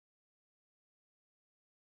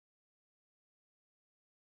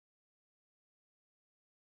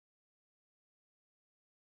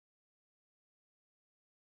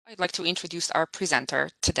I'd like to introduce our presenter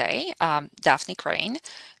today, Daphne Crane,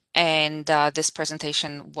 and this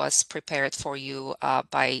presentation was prepared for you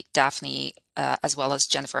by Daphne as well as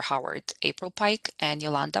Jennifer Howard, April Pike, and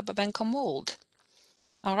Yolanda Babenko-Mould.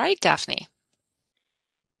 All right, Daphne.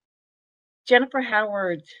 Jennifer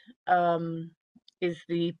Howard is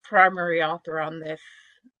the primary author on this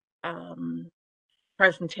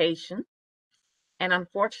presentation. And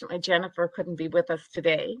unfortunately, Jennifer couldn't be with us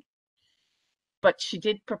today, but she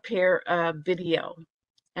did prepare a video.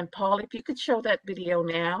 And Paul, if you could show that video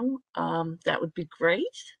now, that would be great.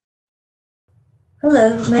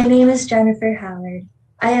 Hello, my name is Jennifer Howard.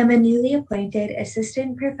 I am a newly appointed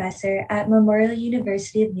assistant professor at Memorial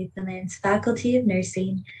University of Newfoundland's Faculty of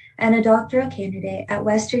Nursing and a doctoral candidate at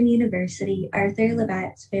Western University Arthur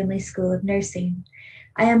Labatt's Family School of Nursing.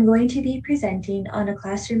 I am going to be presenting on a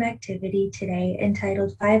classroom activity today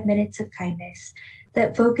entitled 5 Minutes of Kindness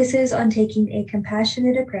that focuses on taking a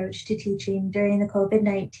compassionate approach to teaching during the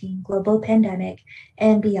COVID-19 global pandemic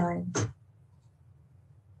and beyond.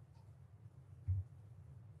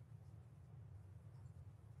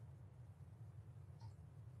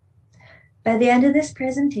 By the end of this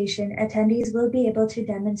presentation, attendees will be able to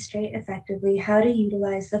demonstrate effectively how to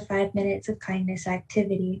utilize the 5 Minutes of Kindness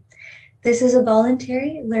activity. This is a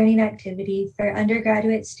voluntary learning activity for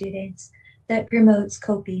undergraduate students that promotes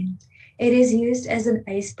coping. It is used as an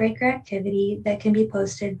icebreaker activity that can be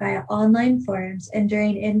posted via online forums and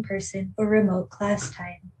during in-person or remote class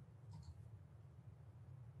time.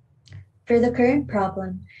 For the current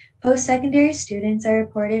problem, post-secondary students are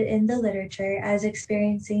reported in the literature as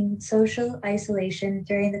experiencing social isolation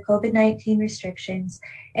during the COVID-19 restrictions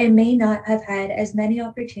and may not have had as many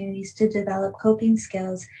opportunities to develop coping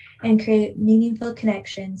skills and create meaningful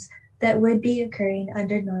connections that would be occurring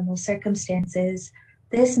under normal circumstances.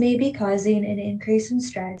 This may be causing an increase in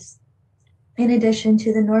stress, in addition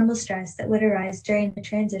to the normal stress that would arise during the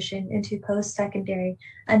transition into post-secondary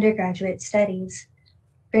undergraduate studies.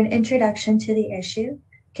 For an introduction to the issue,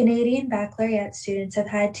 Canadian baccalaureate students have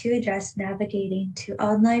had to address navigating to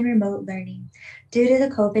online remote learning due to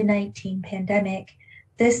the COVID-19 pandemic.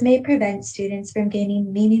 This may prevent students from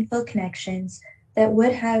gaining meaningful connections that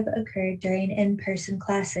would have occurred during in-person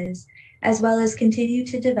classes, as well as continue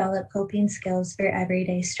to develop coping skills for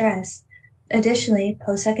everyday stress. Additionally,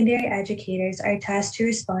 post-secondary educators are tasked to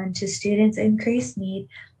respond to students' increased need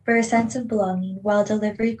for a sense of belonging while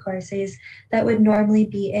delivering courses that would normally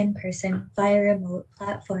be in person via remote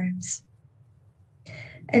platforms.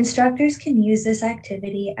 Instructors can use this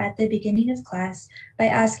activity at the beginning of class by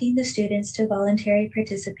asking the students to voluntarily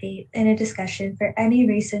participate in a discussion for any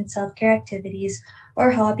recent self-care activities or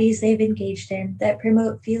hobbies they've engaged in that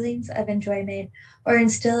promote feelings of enjoyment or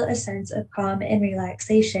instill a sense of calm and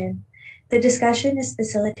relaxation. The discussion is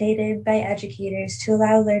facilitated by educators to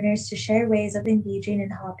allow learners to share ways of engaging in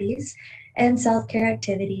hobbies and self-care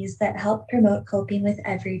activities that help promote coping with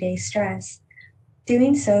everyday stress.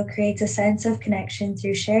 Doing so creates a sense of connection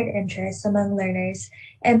through shared interests among learners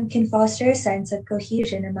and can foster a sense of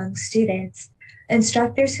cohesion among students.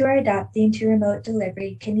 Instructors who are adapting to remote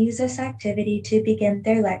delivery can use this activity to begin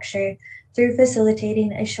their lecture through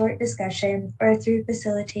facilitating a short discussion or through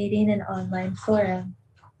facilitating an online forum.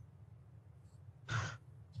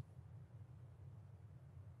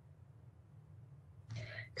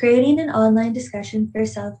 Creating an online discussion for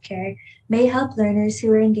self-care may help learners who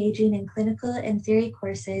are engaging in clinical and theory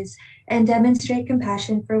courses and demonstrate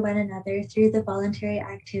compassion for one another through the voluntary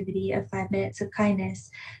activity of 5 Minutes of Kindness.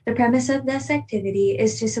 The premise of this activity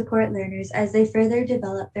is to support learners as they further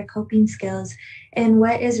develop their coping skills in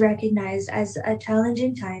what is recognized as a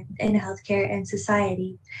challenging time in healthcare and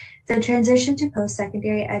society. The transition to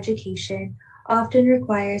post-secondary education often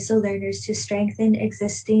requires the learners to strengthen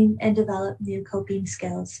existing and develop new coping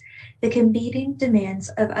skills. The competing demands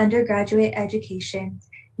of undergraduate education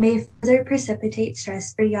may further precipitate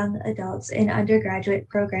stress for young adults in undergraduate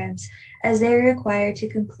programs as they are required to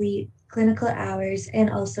complete clinical hours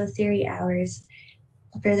and also theory hours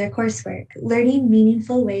for their coursework. Learning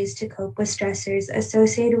meaningful ways to cope with stressors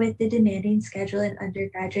associated with the demanding schedule in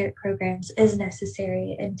undergraduate programs is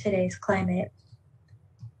necessary in today's climate.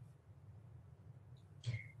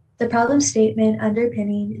 The problem statement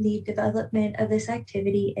underpinning the development of this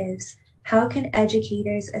activity is: how can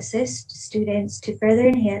educators assist students to further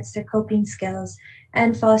enhance their coping skills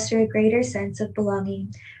and foster a greater sense of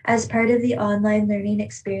belonging as part of the online learning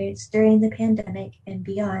experience during the pandemic and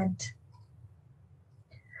beyond?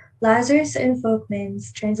 Lazarus and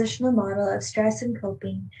Folkman's transitional model of stress and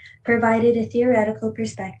coping provided a theoretical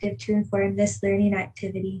perspective to inform this learning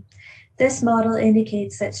activity. This model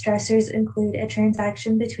indicates that stressors include a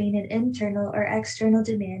transaction between an internal or external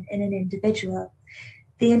demand in an individual.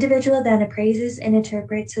 The individual then appraises and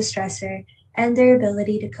interprets the stressor and their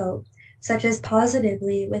ability to cope, such as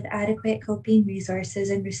positively with adequate coping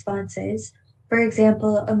resources and responses, for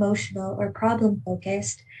example, emotional or problem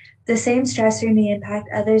focused. The same stressor may impact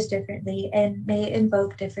others differently and may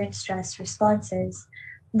invoke different stress responses.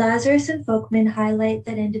 Lazarus and Folkman highlight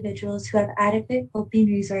that individuals who have adequate coping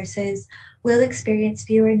resources will experience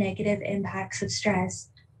fewer negative impacts of stress.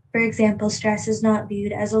 For example, stress is not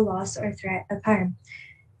viewed as a loss or threat of harm.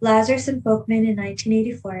 Lazarus and Folkman in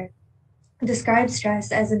 1984 described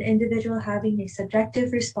stress as an individual having a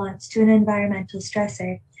subjective response to an environmental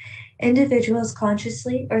stressor. Individuals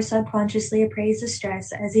consciously or subconsciously appraise the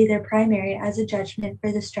stress as either primary as a judgment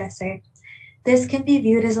for the stressor. This can be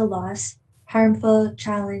viewed as a loss, harmful,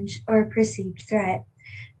 challenge, or perceived threat.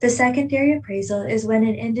 The secondary appraisal is when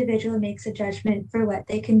an individual makes a judgment for what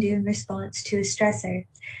they can do in response to a stressor,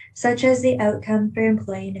 such as the outcome for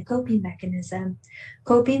employing a coping mechanism.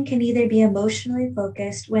 Coping can either be emotionally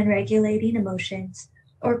focused when regulating emotions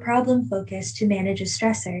or problem focused to manage a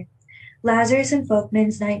stressor. Lazarus and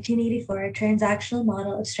Folkman's 1984 transactional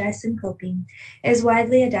model of stress and coping is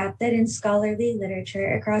widely adapted in scholarly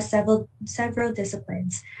literature across several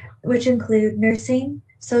disciplines, which include nursing,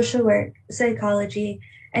 social work, psychology,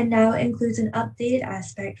 and now includes an updated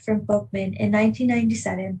aspect from Folkman in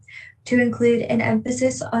 1997 to include an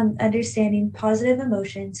emphasis on understanding positive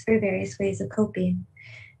emotions for various ways of coping.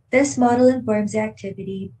 This model informs the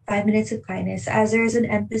activity 5 Minutes of Kindness, as there is an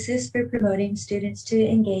emphasis for promoting students to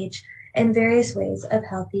engage in various ways of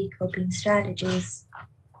healthy coping strategies.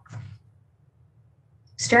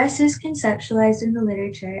 Stress is conceptualized in the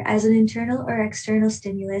literature as an internal or external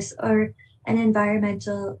stimulus or an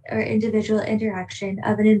environmental or individual interaction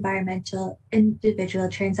of an environmental individual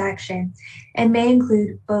transaction and may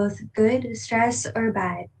include both good stress or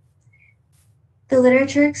bad. The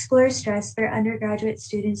literature explores stress for undergraduate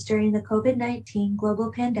students during the COVID-19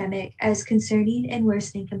 global pandemic as concerning and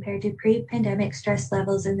worsening compared to pre-pandemic stress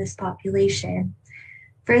levels in this population.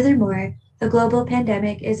 Furthermore, the global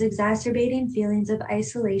pandemic is exacerbating feelings of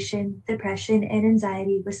isolation, depression, and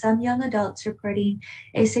anxiety, with some young adults reporting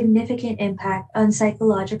a significant impact on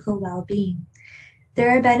psychological well-being. There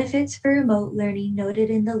are benefits for remote learning noted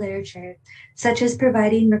in the literature, such as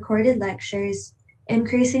providing recorded lectures,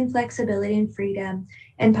 increasing flexibility and freedom,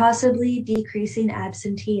 and possibly decreasing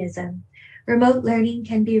absenteeism. Remote learning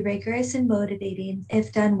can be rigorous and motivating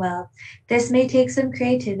if done well. This may take some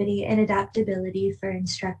creativity and adaptability for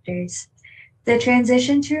instructors. The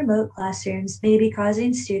transition to remote classrooms may be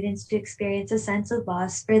causing students to experience a sense of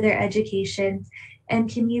loss for their education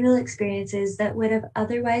and communal experiences that would have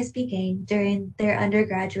otherwise been gained during their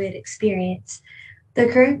undergraduate experience. The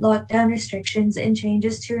current lockdown restrictions and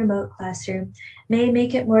changes to remote classroom may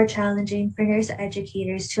make it more challenging for nurse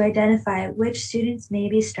educators to identify which students may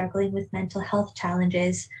be struggling with mental health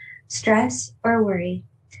challenges, stress, or worry.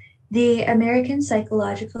 The American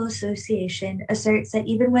Psychological Association asserts that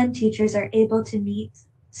even when teachers are able to meet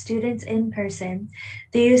students in person,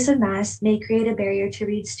 the use of masks may create a barrier to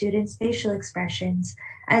read students' facial expressions,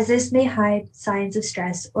 as this may hide signs of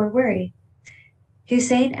stress or worry.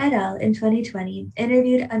 Hussein et al. In 2020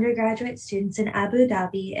 interviewed undergraduate students in Abu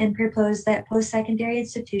Dhabi and proposed that post-secondary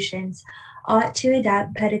institutions ought to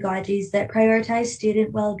adapt pedagogies that prioritize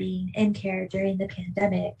student well-being and care during the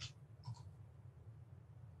pandemic.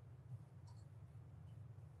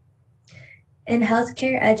 In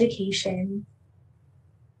healthcare education,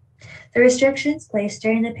 the restrictions placed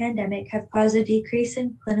during the pandemic have caused a decrease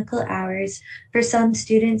in clinical hours for some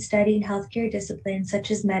students studying healthcare disciplines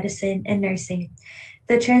such as medicine and nursing.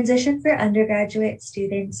 The transition for undergraduate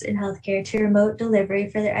students in healthcare to remote delivery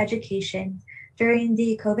for their education during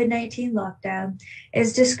the COVID-19 lockdown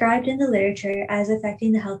is described in the literature as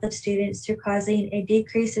affecting the health of students through causing a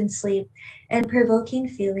decrease in sleep and provoking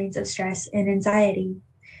feelings of stress and anxiety.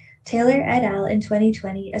 Taylor et al. In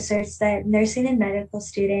 2020 asserts that nursing and medical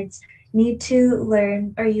students need to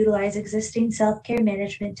learn or utilize existing self-care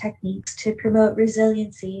management techniques to promote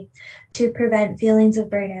resiliency to prevent feelings of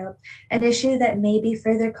burnout, an issue that may be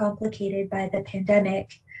further complicated by the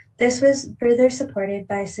pandemic. This was further supported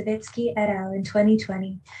by Savitsky et al. In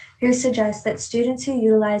 2020, who suggests that students who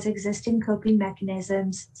utilize existing coping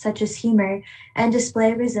mechanisms, such as humor, and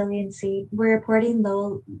display resiliency were reporting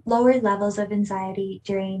lower levels of anxiety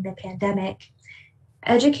during the pandemic.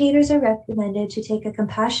 Educators are recommended to take a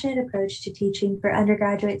compassionate approach to teaching for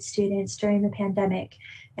undergraduate students during the pandemic,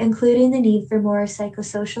 including the need for more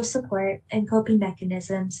psychosocial support and coping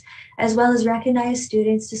mechanisms, as well as recognize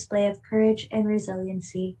students' display of courage and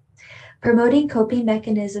resiliency. Promoting coping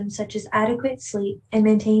mechanisms such as adequate sleep and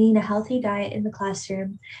maintaining a healthy diet in the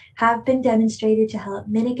classroom have been demonstrated to help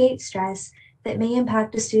mitigate stress that may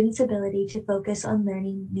impact a student's ability to focus on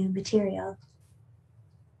learning new material.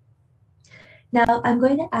 Now, I'm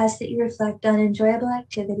going to ask that you reflect on enjoyable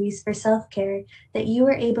activities for self-care that you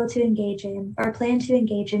were able to engage in or plan to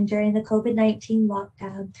engage in during the COVID-19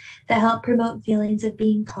 lockdown that help promote feelings of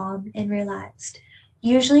being calm and relaxed.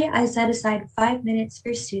 Usually, I set aside 5 minutes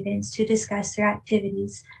for students to discuss their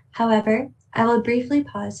activities. However, I will briefly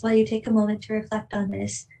pause while you take a moment to reflect on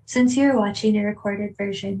this, since you are watching a recorded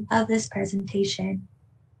version of this presentation.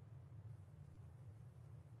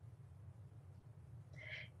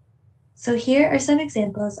 So here are some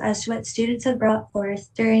examples as to what students have brought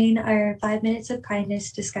forth during our 5 minutes of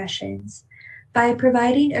kindness discussions. By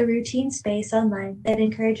providing a routine space online that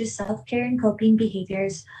encourages self-care and coping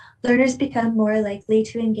behaviors, learners become more likely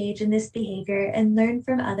to engage in this behavior and learn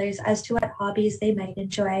from others as to what hobbies they might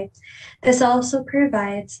enjoy. This also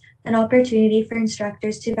provides an opportunity for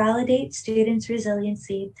instructors to validate students'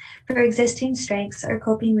 resiliency for existing strengths or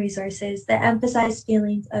coping resources that emphasize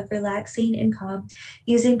feelings of relaxing and calm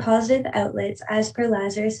using positive outlets as per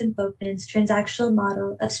Lazarus and Folkman's transactional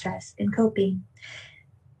model of stress and coping.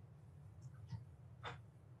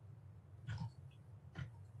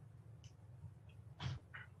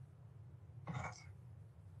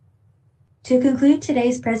 To conclude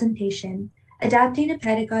today's presentation, adapting a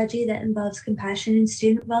pedagogy that involves compassion and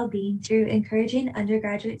student well-being through encouraging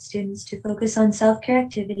undergraduate students to focus on self-care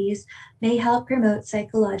activities may help promote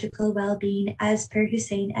psychological well-being as per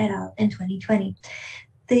Hussein et al. In 2020.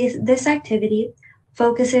 This activity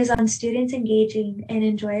focuses on students engaging in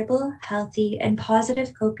enjoyable, healthy, and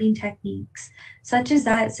positive coping techniques, such as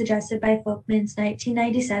that suggested by Folkman's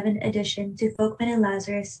 1997 addition to Folkman and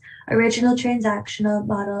Lazarus' original transactional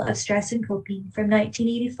model of stress and coping from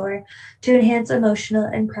 1984 to enhance emotional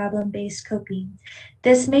and problem-based coping.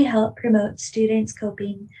 This may help promote students'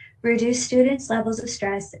 coping, reduce students' levels of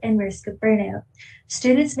stress and risk of burnout.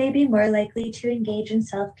 Students may be more likely to engage in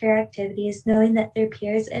self-care activities knowing that their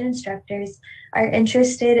peers and instructors are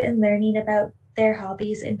interested in learning about their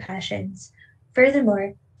hobbies and passions.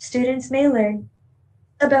 Furthermore, students may learn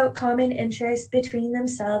about common interests between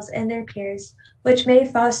themselves and their peers, which may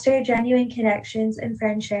foster genuine connections and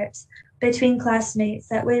friendships between classmates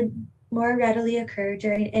that would more readily occur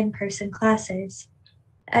during in-person classes.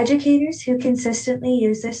 Educators who consistently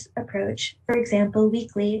use this approach, for example,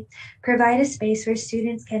 weekly, provide a space where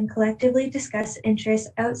students can collectively discuss interests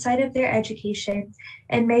outside of their education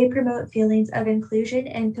and may promote feelings of inclusion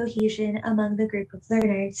and cohesion among the group of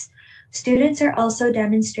learners. Students are also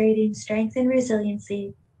demonstrating strength and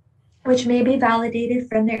resiliency, which may be validated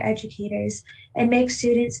from their educators and make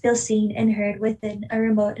students feel seen and heard within a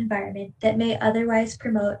remote environment that may otherwise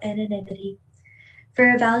promote anonymity.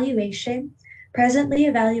 For evaluation, presently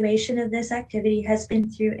evaluation of this activity has been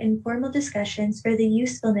through informal discussions for the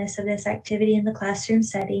usefulness of this activity in the classroom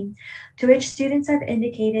setting, to which students have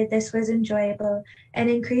indicated this was enjoyable and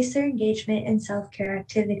increased their engagement in self-care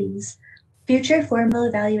activities. Future formal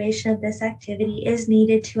evaluation of this activity is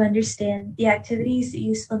needed to understand the activity's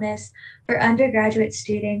usefulness for undergraduate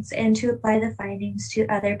students and to apply the findings to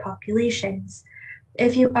other populations.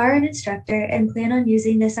 If you are an instructor and plan on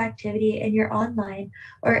using this activity in your online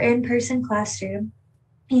or in-person classroom,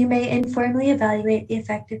 you may informally evaluate the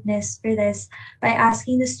effectiveness for this by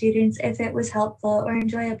asking the students if it was helpful or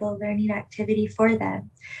enjoyable learning activity for them.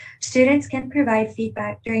 Students can provide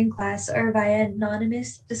feedback during class or via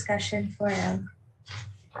anonymous discussion forum.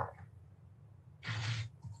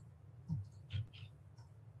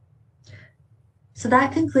 So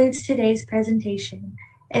that concludes today's presentation.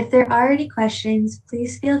 If there are any questions,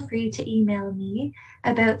 please feel free to email me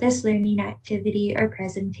about this learning activity or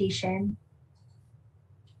presentation.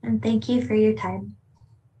 And thank you for your time.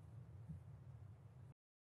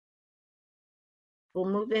 We'll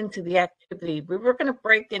move into the activity. We were going to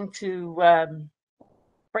break into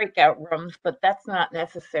breakout rooms, but that's not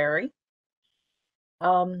necessary.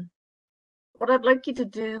 What I'd like you to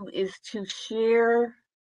do is to share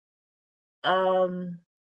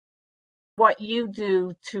what you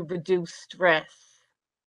do to reduce stress.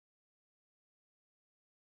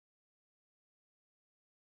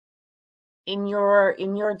 In your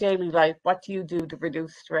daily life, what do you do to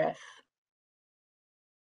reduce stress?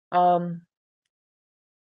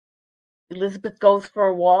 Elizabeth goes for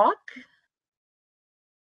a walk.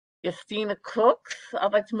 Justina cooks.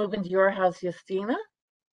 I'd like to move into your house, Justina.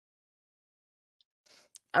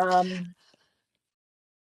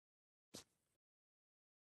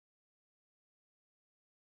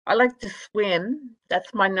 I like to swim.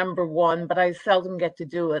 That's my number one, but I seldom get to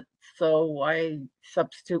do it, so I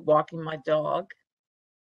substitute walking my dog.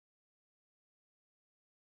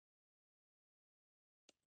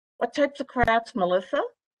 What types of crafts, Melissa?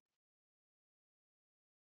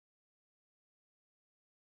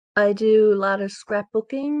 I do a lot of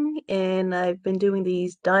scrapbooking, and I've been doing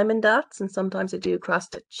these diamond dots, and sometimes I do cross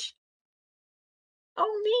stitch.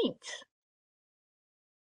 Oh, neat.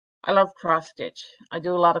 I love cross stitch. I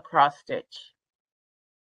do a lot of cross stitch.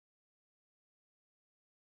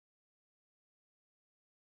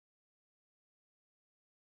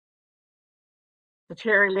 So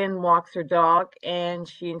Cherry Lynn walks her dog and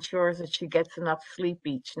she ensures that she gets enough sleep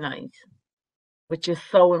each night, which is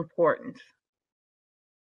so important.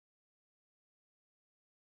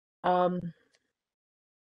 Um,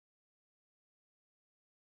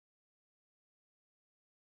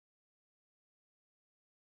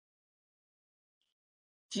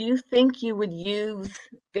 do you think you would use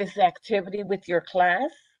this activity with your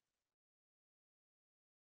class?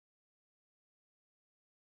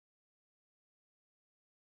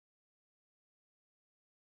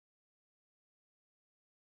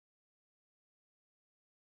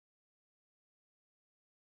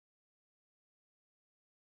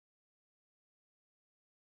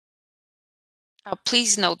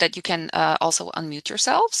 Please note that you can also unmute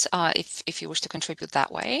yourselves if you wish to contribute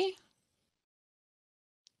that way.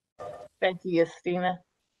 Thank you, Justina.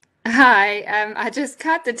 Hi, I just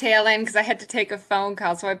caught the tail end because I had to take a phone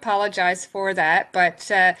call, so I apologize for that.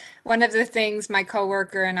 But one of the things my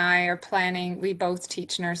coworker and I are planning, we both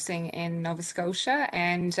teach nursing in Nova Scotia,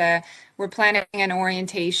 and we're planning an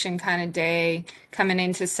orientation kind of day coming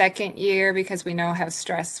into second year because we know how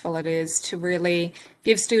stressful it is to really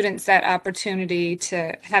give students that opportunity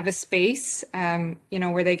to have a space,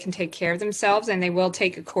 where they can take care of themselves, and they will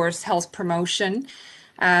take a course, health promotion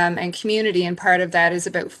and community. And part of that is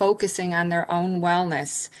about focusing on their own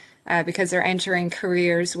wellness because they're entering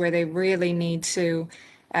careers where they really need to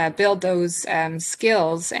build those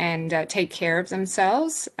skills and take care of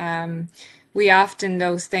themselves. We often,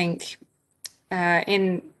 though, think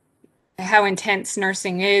in how intense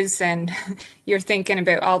nursing is, and you're thinking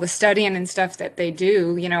about all the studying and stuff that they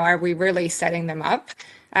do, are we really setting them up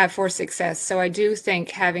for success? So I do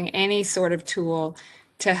think having any sort of tool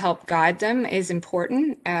to help guide them is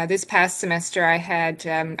important. This past semester, I had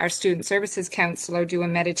our student services counselor do a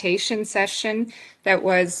meditation session that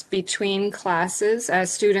was between classes.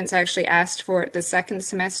 Students actually asked for it the second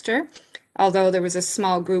semester, although there was a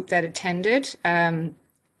small group that attended.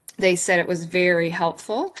 They said it was very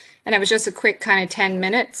helpful. And it was just a quick kind of 10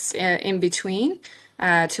 minutes in between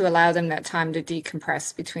to allow them that time to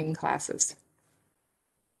decompress between classes.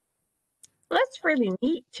 Well, that's really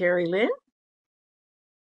neat, Cherry Lynn.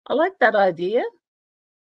 I like that idea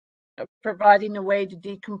of providing a way to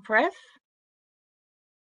decompress.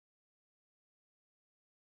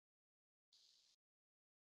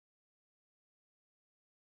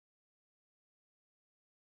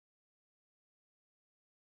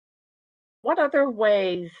 What other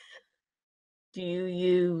ways do you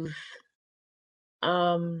use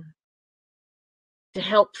to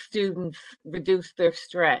help students reduce their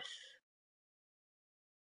stress?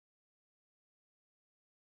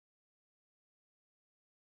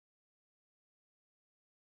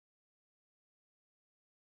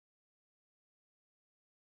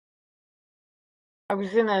 I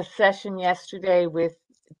was in a session yesterday with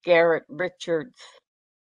Garrett Richards,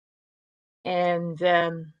 and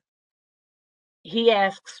he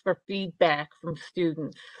asks for feedback from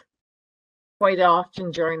students quite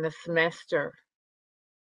often during the semester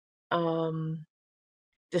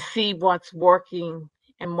to see what's working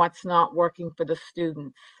and what's not working for the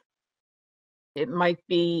students. It might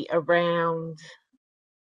be around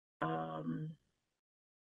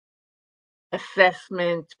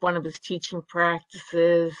assessment, one of his teaching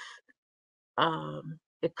practices.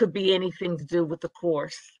 It could be anything to do with the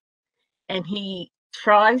course. And he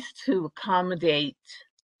tries to accommodate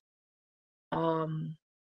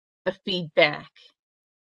the feedback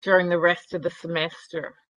during the rest of the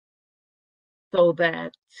semester so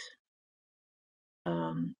that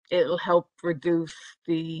it'll help reduce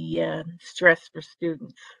the stress for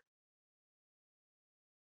students.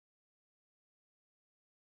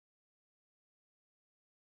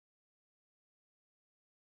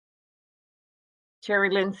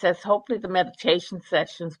 Cherry Lynn says, hopefully the meditation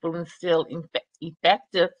sessions will instill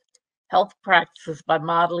effective health practices by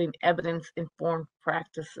modeling evidence-informed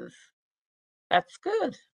practices. That's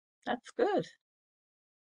good. That's good.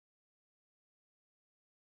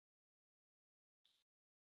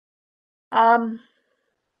 Um,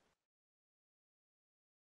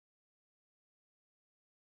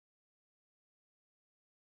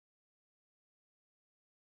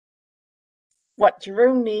 What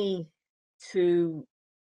drew me to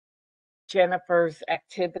Jennifer's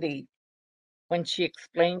activity when she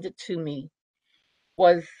explained it to me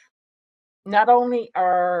was not only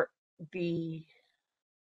are the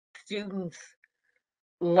students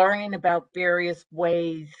learning about various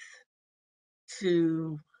ways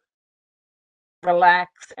to relax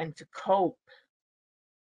and to cope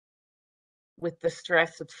with the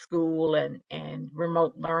stress of school and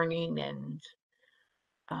remote learning, and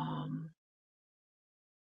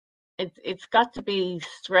it's got to be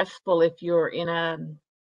stressful if you're in a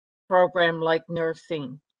program like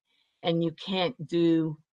nursing and you can't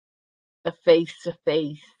do the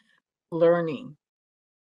face-to-face learning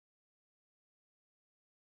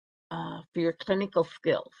for your clinical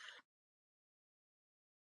skills.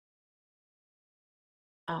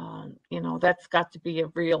 That's got to be a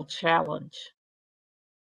real challenge.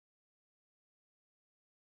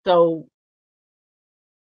 So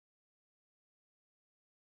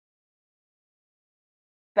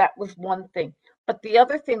that was one thing. But the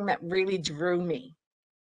other thing that really drew me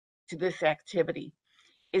to this activity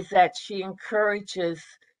is that she encourages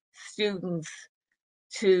students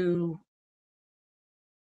to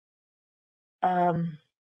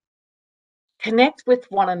connect with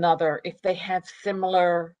one another if they have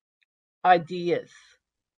similar ideas,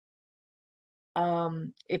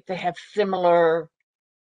 if they have similar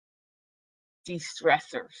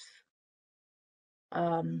de-stressors.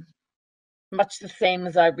 Much the same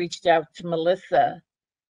as I reached out to Melissa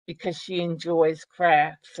because she enjoys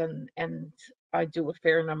crafts, and I do a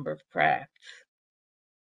fair number of crafts.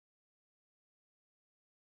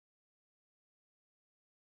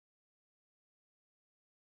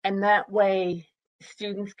 And that way,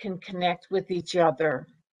 students can connect with each other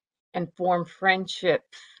and form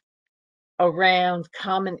friendships around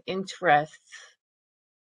common interests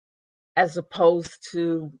as opposed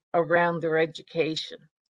to around their education.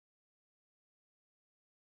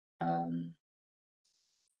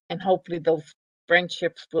 And hopefully those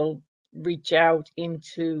friendships will reach out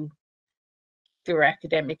into their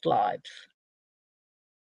academic lives.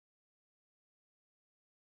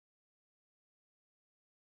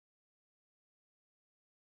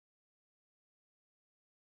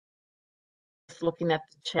 Just looking at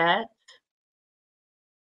the chat.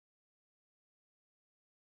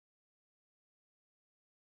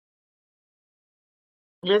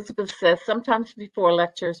 Elizabeth says, sometimes before a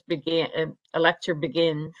lecture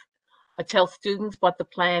begins, I tell students what the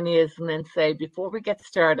plan is and then say, before we get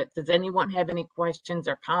started, does anyone have any questions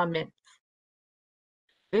or comments?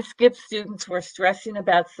 This gives students who are stressing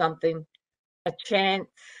about something a chance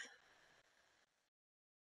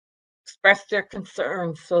to express their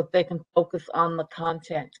concerns so that they can focus on the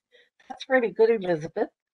content. That's really good, Elizabeth.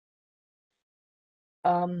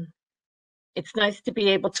 It's nice to be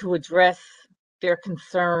able to address their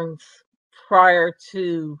concerns prior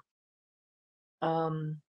to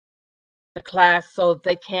the class so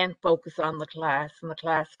they can focus on the class and the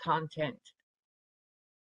class content.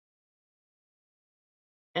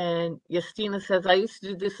 And Justina says, I used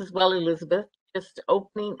to do this as well, Elizabeth, just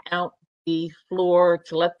opening out the floor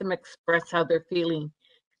to let them express how they're feeling,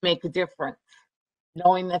 make a difference,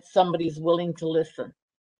 knowing that somebody's willing to listen.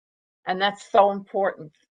 And that's so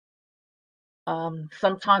important.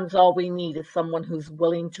 Sometimes all we need is someone who's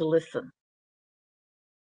willing to listen.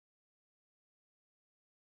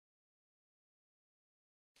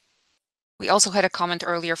 We also had a comment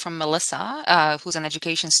earlier from Melissa, who's an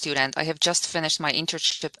education student. I have just finished my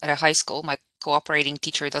internship at a high school. My cooperating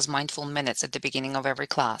teacher does mindful minutes at the beginning of every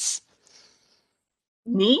class.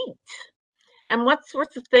 Neat. And what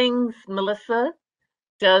sorts of things, Melissa,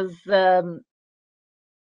 does the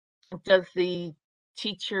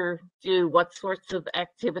teacher do? What sorts of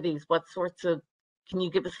activities? Can you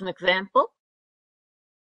give us an example?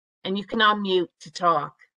 And you can unmute to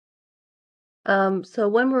talk. So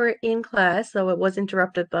when we were in class, so it was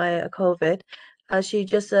interrupted by a COVID, she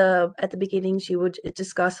just at the beginning she would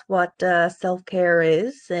discuss what self-care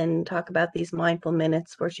is and talk about these mindful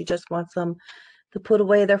minutes where she just wants them to put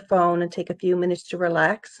away their phone and take a few minutes to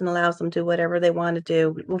relax and allows them to do whatever they want to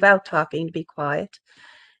do without talking, to be quiet.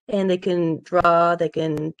 And they can draw, they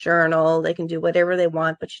can journal, they can do whatever they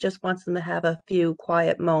want, but she just wants them to have a few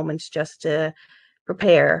quiet moments just to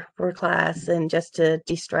prepare for class and just to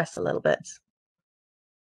de-stress a little bit.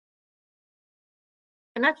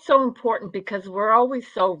 And that's so important because we're always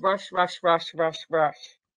so rush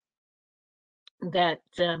that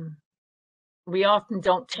we often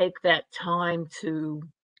don't take that time to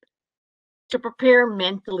prepare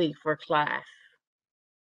mentally for class.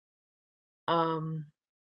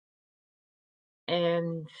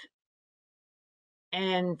 And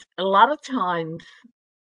And a lot of times,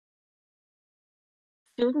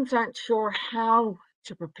 students aren't sure how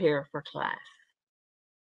to prepare for class,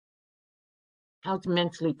 how to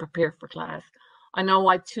mentally prepare for class. I know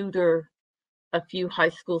I tutor a few high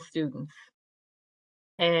school students,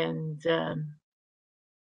 and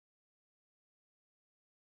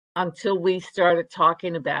until we started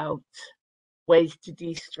talking about ways to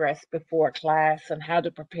de-stress before class and how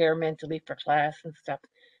to prepare mentally for class and stuff,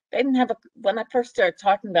 they didn't have when I first started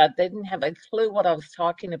talking about it, they didn't have a clue what I was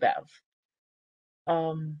talking about.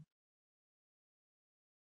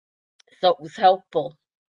 So it was helpful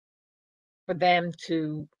for them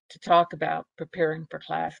to talk about preparing for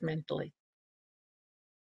class mentally.